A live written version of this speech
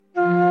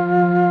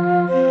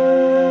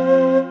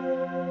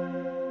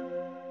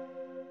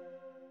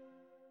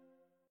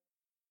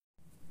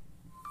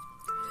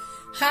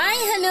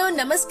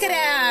ನಮಸ್ಕಾರ.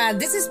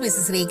 This is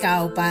Mrs ರೇಖಾ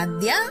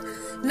ಉಪಾಧ್ಯ.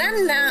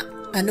 ನನ್ನ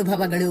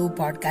ಅನುಭವಗಳು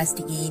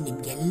ಪಾಡ್ಕಾಸ್ಟ್ಗೆ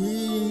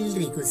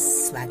ನಿಮ್ಗೆಲ್ಲರಿಗೂ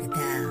ಸ್ವಾಗತ.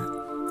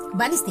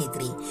 ಬನ್ನಿ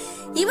ಸ್ನೇಹಿತರೆ,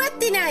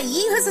 ಇವತ್ತಿನ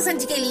ಈ ಹೊಸ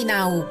ಸಂಚಿಕೆಯಲ್ಲಿ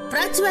ನಾವು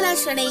ಪ್ರಜ್ವಲ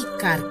ಶೆಣೈ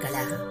ಕಾರ್ಕಳ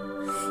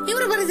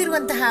ಇವರು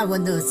ಬರೆದಿರುವಂತಹ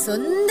ಒಂದು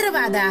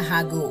ಸುಂದರವಾದ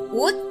ಹಾಗೂ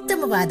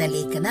ಉತ್ತಮವಾದ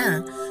ಲೇಖನ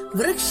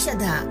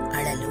ವೃಕ್ಷದ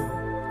ಅಳಲು.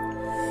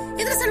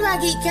 ಇದರ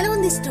ಸಲುವಾಗಿ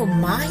ಕೆಲವೊಂದಿಷ್ಟು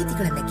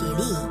ಮಾಹಿತಿಗಳನ್ನು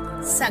ಕೇಳಿ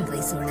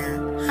ಸಂಗ್ರಹಿಸೋಣ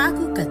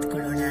ಹಾಗೂ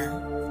ಕಲ್ತ್ಕೊಳ್ಳೋಣ.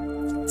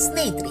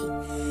 ಸ್ನೇಹಿತರೆ,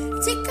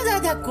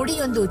 ಚಿಕ್ಕದಾದ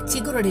ಕುಡಿಯೊಂದು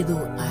ಚಿಗುರೊಡೆದು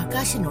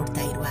ಆಕಾಶ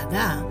ನೋಡ್ತಾ ಇರುವಾಗ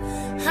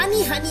ಹನಿ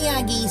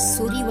ಹನಿಯಾಗಿ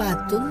ಸುರಿಯುವ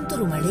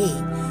ತುಂತುರು ಮಳೆ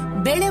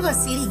ಬೆಳೆವ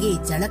ಸಿರಿಗೆ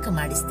ಜಳಕ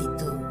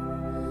ಮಾಡಿಸ್ತಿತ್ತು.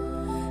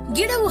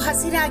 ಗಿಡವು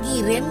ಹಸಿರಾಗಿ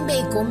ರೆಂಬೆ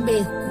ಕೊಂಬೆ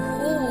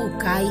ಹೂವು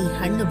ಕಾಯಿ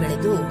ಹಣ್ಣು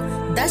ಬೆಳೆದು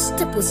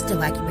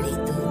ದಷ್ಟಪುಷ್ಟವಾಗಿ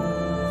ಬೆಳೆಯಿತು.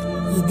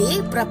 ಇದೇ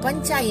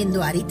ಪ್ರಪಂಚ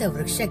ಎಂದು ಅರಿತ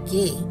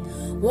ವೃಕ್ಷಕ್ಕೆ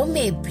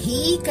ಒಮ್ಮೆ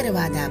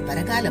ಭೀಕರವಾದ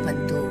ಬರಗಾಲ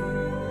ಬಂತು.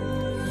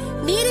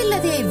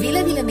 ನೀರಿಲ್ಲದೆ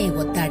ವಿಲವಿಲನೆ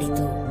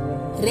ಒತ್ತಾಡಿತು.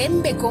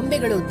 ರೆಂಬೆ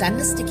ಕೊಂಬೆಗಳು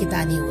ತನ್ನಷ್ಟಕ್ಕೆ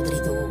ತಾನೇ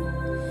ಉದುರಿದವು.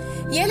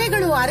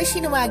 ಎಲೆಗಳು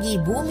ಅರಶಿನವಾಗಿ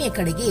ಭೂಮಿಯ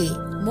ಕಡೆಗೆ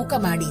ಮುಖ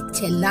ಮಾಡಿ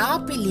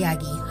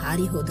ಚೆಲ್ಲಾಪಿಲ್ಲಿಯಾಗಿ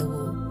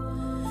ಹಾರಿಹೋದವು.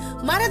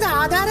 ಮರದ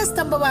ಆಧಾರ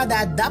ಸ್ತಂಭವಾದ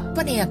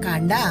ದಪ್ಪನೆಯ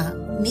ಕಾಂಡ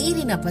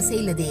ನೀರಿನ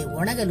ಪಸೆಯಿಲ್ಲದೆ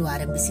ಒಣಗಲು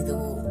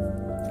ಆರಂಭಿಸಿದವು.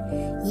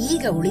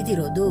 ಈಗ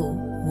ಉಳಿದಿರೋದು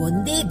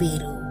ಒಂದೇ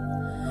ಬೇರು.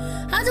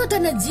 ಅದು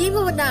ತನ್ನ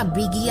ಜೀವವನ್ನ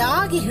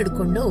ಬಿಗಿಯಾಗಿ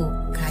ಹಿಡ್ಕೊಂಡು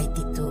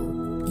ಕಾಯ್ತಿತ್ತು.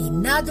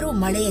 ಇನ್ನಾದ್ರೂ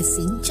ಮಳೆಯ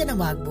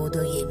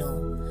ಸಿಂಚನವಾಗಬಹುದೋ ಏನೋ.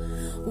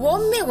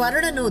 ಒಮ್ಮೆ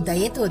ವರುಣನು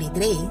ದಯೆ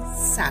ತೋರಿದ್ರೆ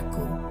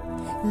ಸಾಕು,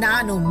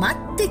 ನಾನು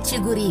ಮತ್ತೆ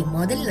ಚಿಗುರಿ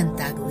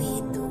ಮೊದಲಿನಂತಾಗುವೆ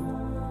ಎಂದು.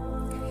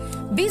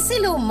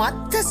 ಬಿಸಿಲು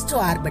ಮತ್ತಷ್ಟು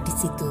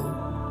ಆರ್ಭಟಿಸಿತು.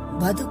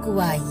 ಬದುಕುವ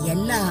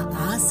ಎಲ್ಲ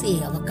ಆಸೆ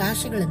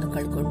ಅವಕಾಶಗಳನ್ನು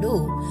ಕಳ್ಕೊಂಡು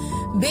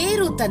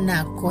ಬೇರು ತನ್ನ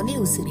ಕೊನೆ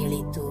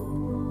ಉಸಿರೆಳೆಯಿತು.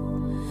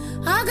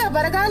 ಆಗ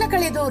ಬರಗಾಲ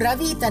ಕಳೆದು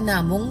ರವಿ ತನ್ನ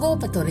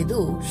ಮುಂಗೋಪ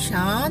ತೊರೆದು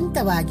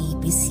ಶಾಂತವಾಗಿ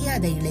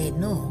ಬಿಸಿಯಾದ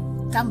ಇಳೆಯನ್ನು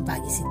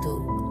ತಂಪಾಗಿಸಿತು.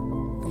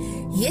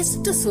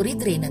 ಎಷ್ಟು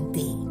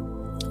ಸುರಿದ್ರೇನಂತೆ,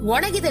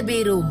 ಒಣಗಿದ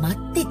ಬೇರು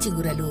ಮತ್ತೆ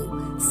ಚಿಗುರಲು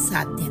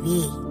ಸಾಧ್ಯವೇ?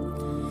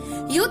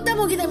 ಯುದ್ಧ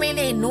ಮುಗಿದ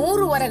ಮೇಲೆ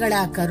 100 ವರಗಳ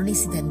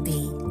ಕರುಣಿಸಿದಂತೆ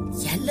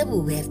ಎಲ್ಲವೂ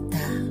ವ್ಯರ್ಥ.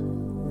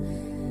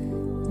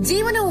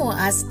 ಜೀವನವು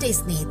ಅಷ್ಟೇ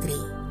ಸ್ನೇಹಿತರೆ,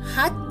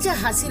 ಹಚ್ಚ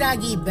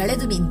ಹಸಿರಾಗಿ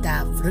ಬೆಳೆದು ನಿಂತ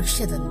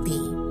ವೃಕ್ಷದಂತೆ.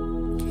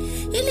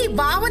 ಇಲ್ಲಿ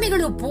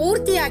ಭಾವನೆಗಳು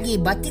ಪೂರ್ತಿಯಾಗಿ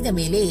ಬತ್ತಿದ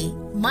ಮೇಲೆ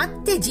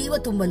ಮತ್ತೆ ಜೀವ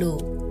ತುಂಬಲು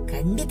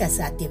ಖಂಡಿತ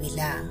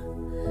ಸಾಧ್ಯವಿಲ್ಲ.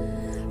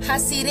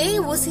 ಹಸಿರೇ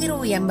ಉಸಿರು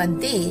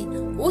ಎಂಬಂತೆ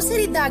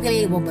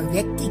ಉಸಿರಿದ್ದಾಗಲೇ ಒಬ್ಬ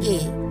ವ್ಯಕ್ತಿಗೆ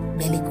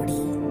ಬೆಲೆ ಕೊಡಿ.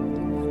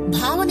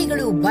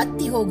 ಭಾವನೆಗಳು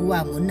ಬತ್ತಿ ಹೋಗುವ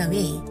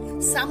ಮುನ್ನವೇ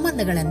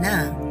ಸಂಬಂಧಗಳನ್ನ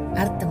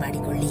ಅರ್ಥ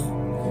ಮಾಡಿಕೊಳ್ಳಿ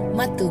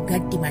ಮತ್ತು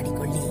ಗಟ್ಟಿ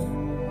ಮಾಡಿಕೊಳ್ಳಿ.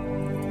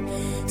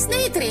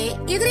 ಸ್ನೇಹಿತರೆ,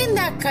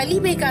 ಇದರಿಂದ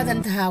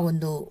ಕಲಿಬೇಕಾದಂತಹ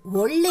ಒಂದು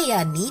ಒಳ್ಳೆಯ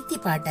ನೀತಿ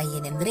ಪಾಠ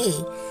ಏನೆಂದ್ರೆ,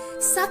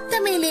 ಸತ್ತ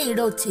ಮೇಲೆ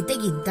ಇಡೋ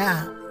ಚಿತೆಗಿಂತ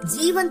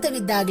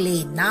ಜೀವಂತವಿದ್ದಾಗಲೇ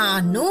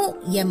ನಾನು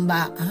ಎಂಬ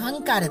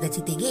ಅಹಂಕಾರದ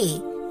ಚಿತೆಗೆ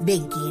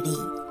ಬೆಂಕಿ ಇಡಿ.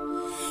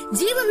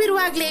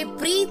 ಜೀವವಿರುವಾಗಲೇ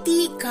ಪ್ರೀತಿ,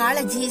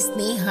 ಕಾಳಜಿ,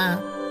 ಸ್ನೇಹ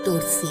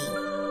ತೋರಿಸಿ.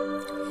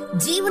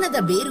 ಜೀವನದ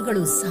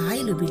ಬೇರುಗಳು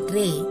ಸಾಯಲು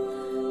ಬಿಟ್ರೆ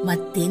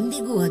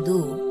ಮತ್ತೆಂದಿಗೂ ಅದು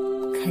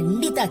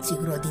ಖಂಡಿತ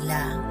ಚಿಗುರೋದಿಲ್ಲ.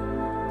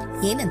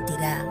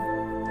 ಏನಂತೀರಾ?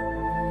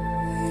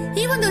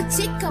 ಈ ಒಂದು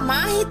ಚಿಕ್ಕ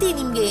ಮಾಹಿತಿ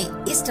ನಿಮ್ಗೆ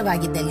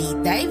ಇಷ್ಟವಾಗಿದ್ದಲ್ಲಿ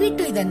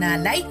ದಯವಿಟ್ಟು ಇದನ್ನ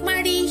ಲೈಕ್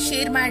ಮಾಡಿ,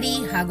 ಶೇರ್ ಮಾಡಿ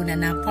ಹಾಗೂ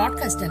ನನ್ನ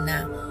ಪಾಡ್ಕಾಸ್ಟ್ ಅನ್ನ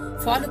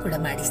ಫಾಲೋ ಕೂಡ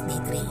ಮಾಡಿ.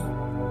 ಸ್ನೇಹಿತರೆ,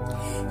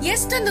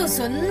 ಎಷ್ಟೊಂದು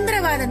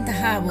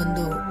ಸುಂದರವಾದಂತಹ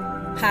ಒಂದು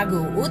ಹಾಗೂ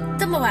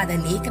ಉತ್ತಮವಾದ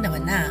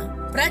ಲೇಖನವನ್ನ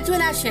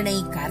ಪ್ರಜ್ವಲ ಶೆಣೈ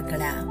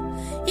ಕಾರ್ಕಳ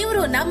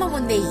ಇವರು ನಮ್ಮ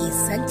ಮುಂದೆ ಈ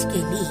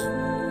ಸಂಚಿಕೆಯಲ್ಲಿ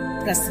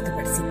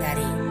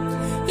ಪ್ರಸ್ತುತಪಡಿಸಿದ್ದಾರೆ.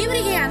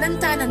 ಇವರಿಗೆ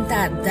ಅನಂತಾನಂತ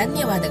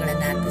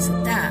ಧನ್ಯವಾದಗಳನ್ನು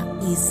ಅರ್ಪಿಸುತ್ತಾ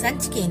ಈ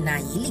ಸಂಚಿಕೆಯನ್ನ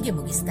ಇಲ್ಲಿಗೆ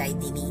ಮುಗಿಸ್ತಾ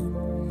ಇದ್ದೀನಿ.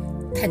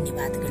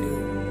 ಧನ್ಯವಾದಗಳು.